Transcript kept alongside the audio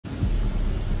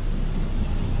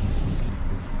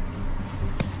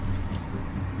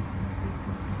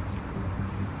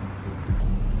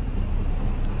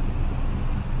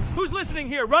listening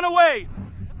here. Run away.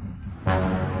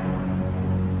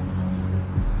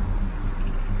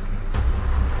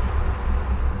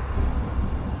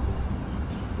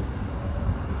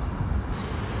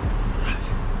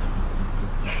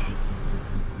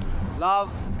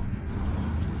 Love.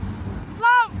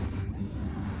 Love!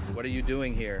 What are you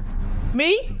doing here?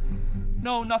 Me?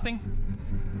 No, nothing.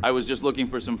 I was just looking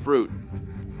for some fruit.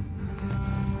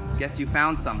 Guess you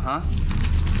found some, huh?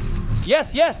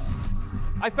 Yes, yes.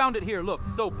 I found it here. Look,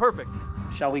 so perfect.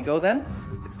 Shall we go then?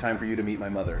 It's time for you to meet my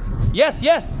mother. Yes,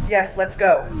 yes. Yes, let's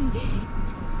go.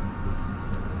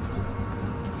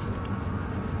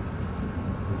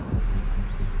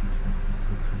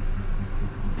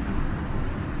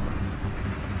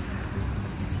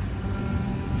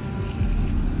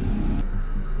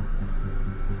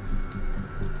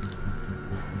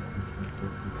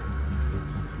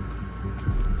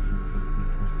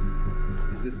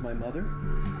 Is this my mother?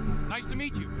 Nice to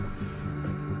meet you.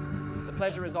 The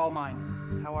pleasure is all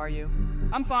mine. How are you?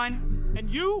 I'm fine. And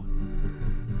you?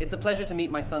 It's a pleasure to meet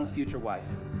my son's future wife.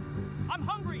 I'm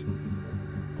hungry.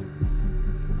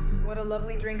 What a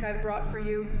lovely drink I've brought for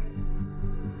you.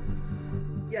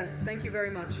 Yes, thank you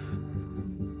very much.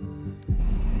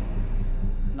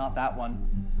 Not that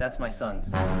one. That's my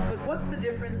son's. But what's the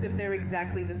difference if they're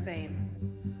exactly the same?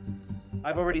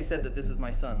 I've already said that this is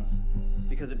my son's,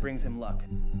 because it brings him luck.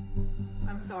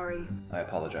 I'm sorry. I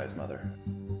apologize, Mother.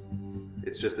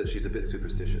 It's just that she's a bit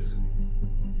superstitious.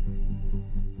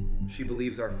 She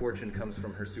believes our fortune comes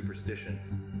from her superstition.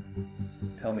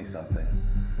 Tell me something.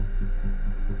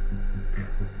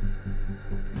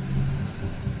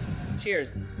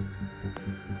 Cheers.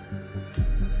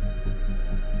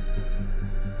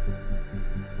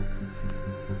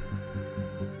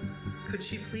 Could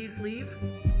she please leave?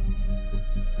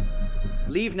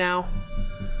 Leave now.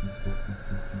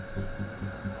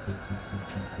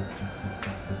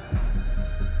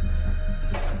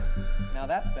 Now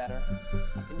that's better.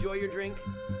 Enjoy your drink.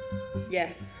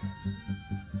 Yes.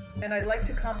 And I'd like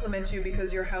to compliment you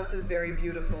because your house is very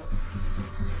beautiful.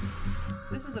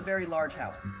 This is a very large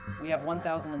house. We have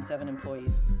 1,007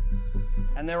 employees.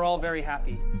 And they're all very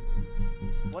happy.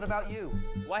 What about you?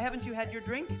 Why haven't you had your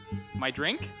drink? My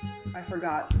drink? I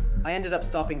forgot. I ended up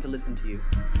stopping to listen to you.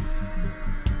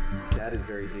 Dad is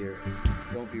very dear.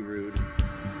 Don't be rude.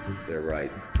 It's their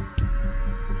right.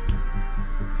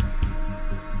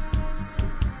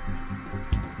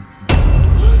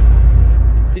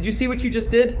 Did you see what you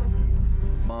just did?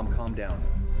 Mom, calm down.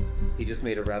 He just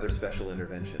made a rather special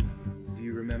intervention. Do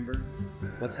you remember?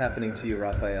 What's happening to you,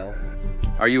 Raphael?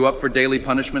 Are you up for daily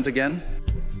punishment again?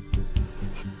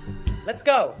 Let's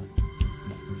go.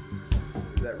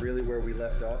 Is that really where we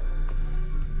left off?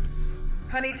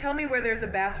 Honey, tell me where there's a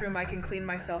bathroom I can clean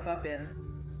myself up in.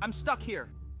 I'm stuck here.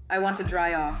 I want to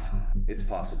dry off. It's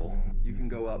possible. You can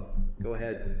go up. Go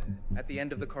ahead. At the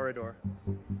end of the corridor.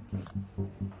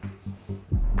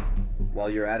 While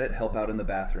you're at it, help out in the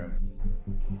bathroom.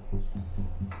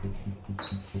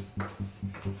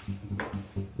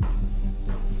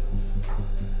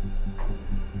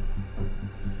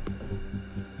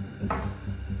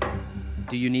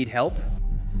 Do you need help?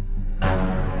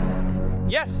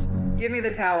 Yes. Give me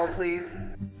the towel, please.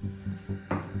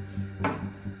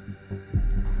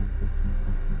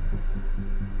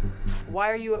 Why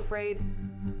are you afraid?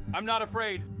 I'm not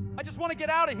afraid. I just want to get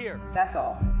out of here. That's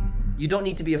all. You don't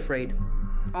need to be afraid.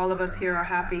 All of us here are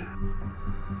happy.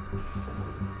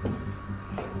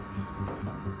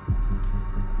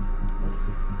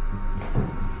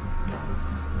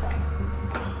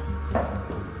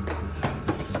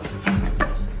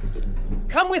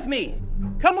 Come with me!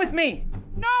 Come with me!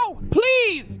 No!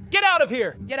 Please! Get out of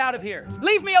here! Get out of here!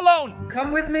 Leave me alone!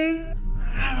 Come with me.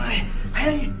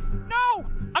 No!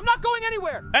 I'm not going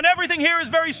anywhere! And everything here is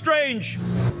very strange.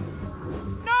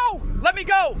 No! Let me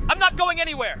go! I'm not going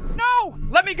anywhere! No!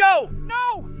 Let me go!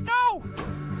 No! No!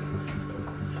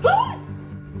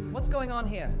 What's going on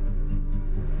here?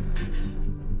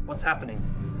 What's happening?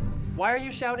 Why are you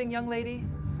shouting, young lady?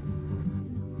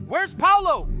 Where's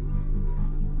Paolo?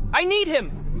 I need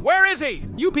him! Where is he?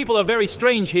 You people are very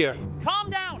strange here. Calm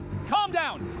down! Calm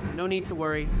down! No need to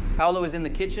worry. Paolo is in the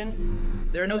kitchen.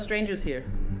 There are no strangers here.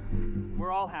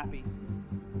 We're all happy.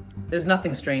 There's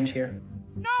nothing strange here.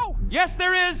 No! Yes,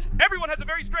 there is! Everyone has a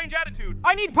very strange attitude.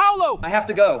 I need Paolo! I have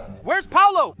to go. Where's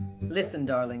Paolo? Listen,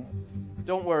 darling.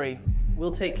 Don't worry.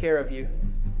 We'll take care of you.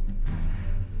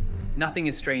 Nothing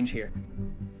is strange here.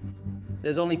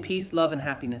 There's only peace, love, and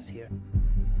happiness here.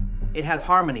 It has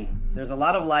harmony. There's a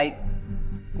lot of light.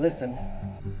 Listen.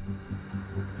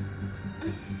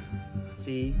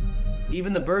 See?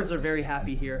 Even the birds are very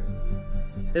happy here.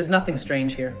 There's nothing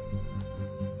strange here.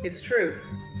 It's true.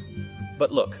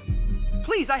 But look.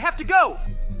 Please, I have to go!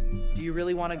 Do you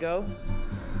really want to go?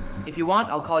 If you want,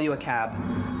 I'll call you a cab.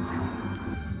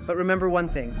 But remember one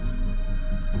thing.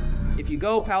 If you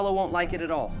go, Paolo won't like it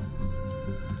at all.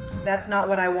 That's not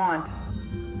what I want.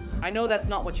 I know that's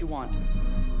not what you want.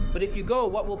 But if you go,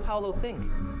 what will Paolo think?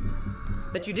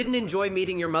 That you didn't enjoy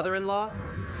meeting your mother-in-law?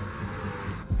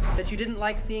 That you didn't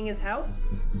like seeing his house?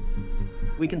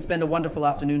 We can spend a wonderful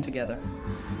afternoon together.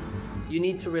 You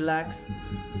need to relax.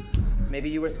 Maybe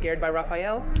you were scared by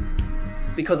Raphael?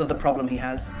 Because of the problem he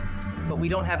has. But we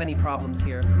don't have any problems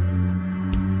here.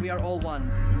 We are all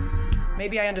one.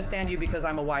 Maybe I understand you because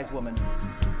I'm a wise woman.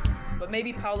 But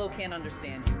maybe Paolo can't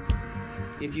understand you.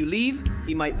 If you leave,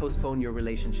 he might postpone your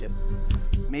relationship.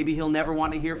 Maybe he'll never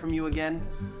want to hear from you again.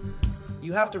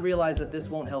 You have to realize that this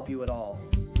won't help you at all.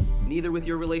 Neither with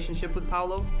your relationship with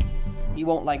Paolo. He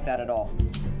won't like that at all.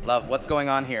 Love, what's going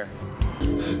on here?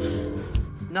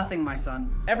 Nothing, my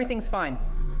son. Everything's fine.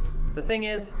 The thing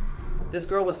is, this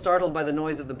girl was startled by the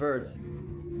noise of the birds.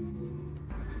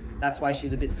 That's why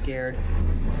she's a bit scared.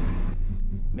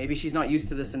 Maybe she's not used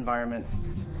to this environment.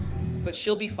 But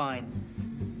she'll be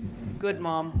fine. Good,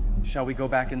 Mom. Shall we go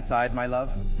back inside, my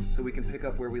love? So we can pick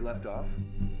up where we left off?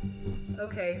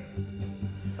 Okay.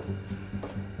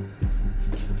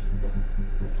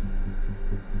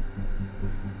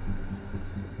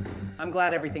 I'm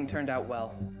glad everything turned out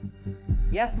well.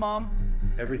 Yes, Mom.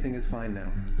 Everything is fine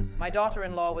now. My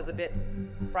daughter-in-law was a bit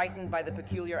frightened by the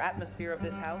peculiar atmosphere of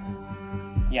this house.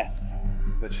 Yes.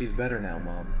 But she's better now,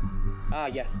 Mom. Ah,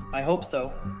 yes. I hope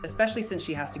so. Especially since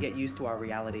she has to get used to our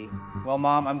reality. Well,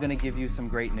 Mom, I'm gonna give you some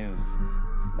great news.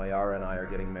 Mayara and I are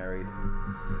getting married.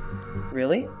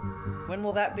 Really? When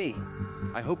will that be?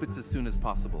 I hope it's as soon as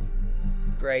possible.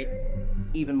 Great.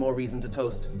 Even more reason to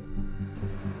toast.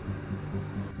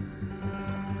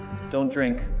 Don't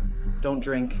drink. Don't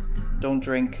drink. Don't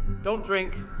drink. Don't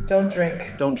drink. Don't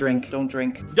drink. Don't drink. Don't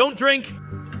drink. Don't drink!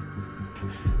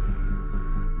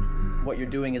 What you're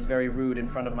doing is very rude in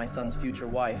front of my son's future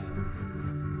wife.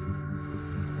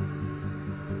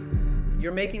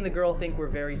 You're making the girl think we're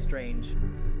very strange.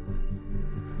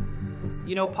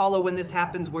 You know, Paolo, when this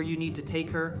happens where you need to take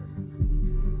her,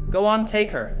 go on,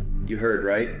 take her. You heard,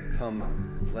 right?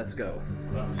 Come, let's go.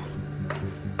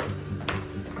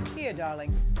 Here,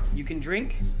 darling. You can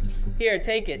drink? Here,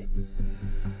 take it.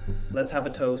 Let's have a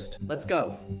toast. Let's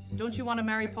go. Don't you want to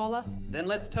marry Paula? Then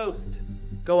let's toast.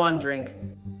 Go on, drink.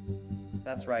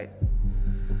 That's right.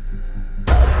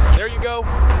 There you go.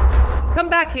 Come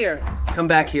back here. Come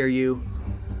back here, you.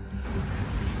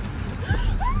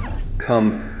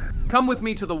 Come. Come with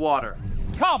me to the water.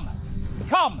 Come!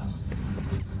 Come!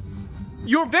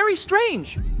 You're very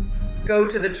strange. Go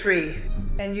to the tree.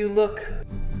 And you look.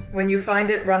 When you find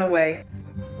it, run away.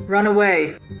 Run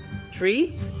away.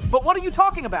 Tree? But what are you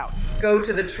talking about? Go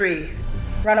to the tree.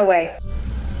 Run away.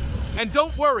 And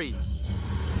don't worry.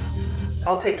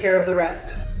 I'll take care of the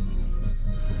rest.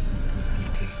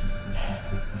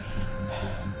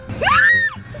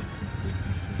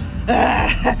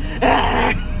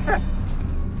 I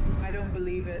don't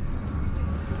believe it.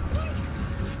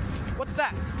 What's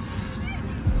that?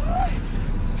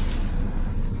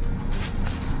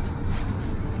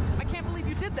 I can't believe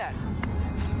you did that.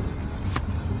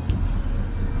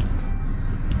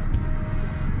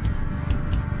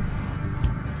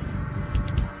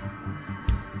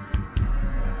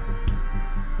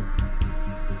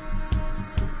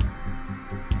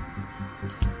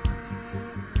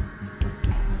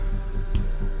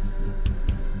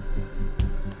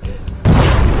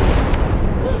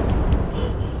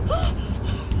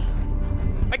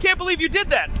 I can't believe you did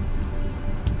that!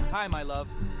 Hi, my love.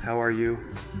 How are you?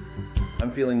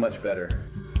 I'm feeling much better.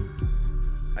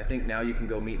 I think now you can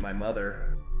go meet my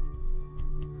mother.